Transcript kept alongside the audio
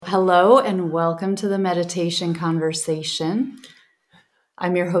Hello and welcome to the Meditation Conversation.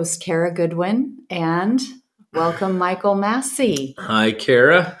 I'm your host, Kara Goodwin, and welcome, Michael Massey. Hi,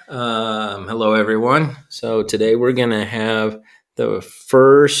 Kara. Hello, everyone. So today we're going to have the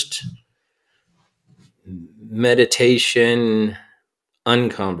first meditation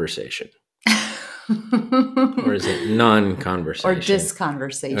unconversation. Or is it non-conversation? Or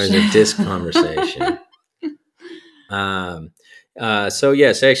disconversation. Or is it disconversation? So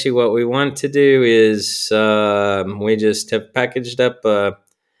yes, actually what we want to do is we just have packaged up a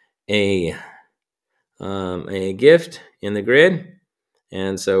gift in the grid.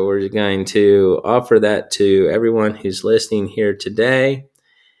 And so we're going to offer that to everyone who's listening here today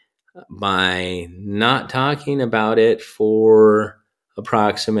by not talking about it for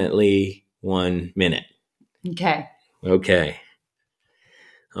approximately 1 minute. Okay.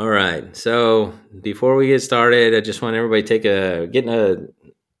 All right. So before we get started, I just want everybody to get in a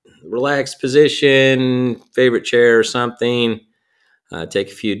relaxed position, favorite chair or something. Take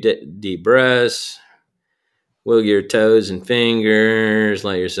a few deep breaths. Wiggle your toes and fingers.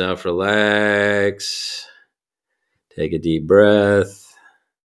 Let yourself relax. Take a deep breath.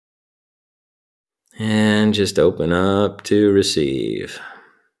 And just open up to receive.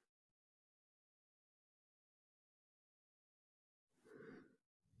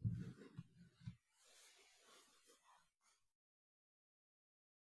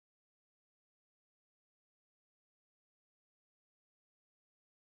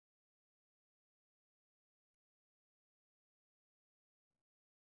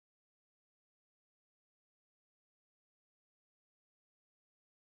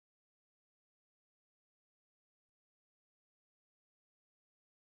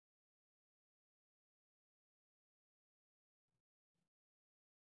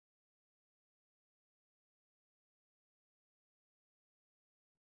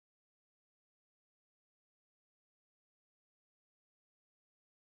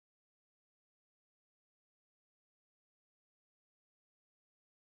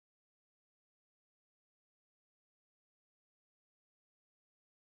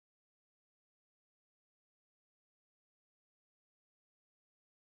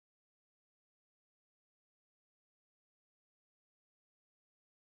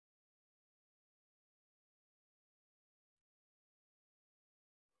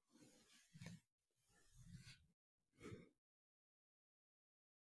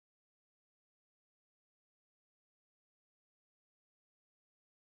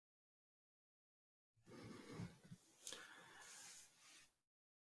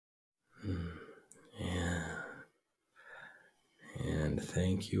 Yeah. And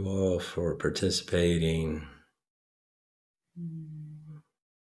thank you all for participating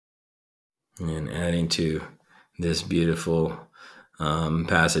and adding to this beautiful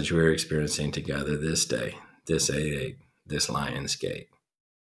passage we're experiencing together this day, this 8-8, this Lion's Gate.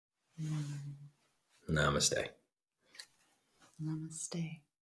 Namaste. Namaste.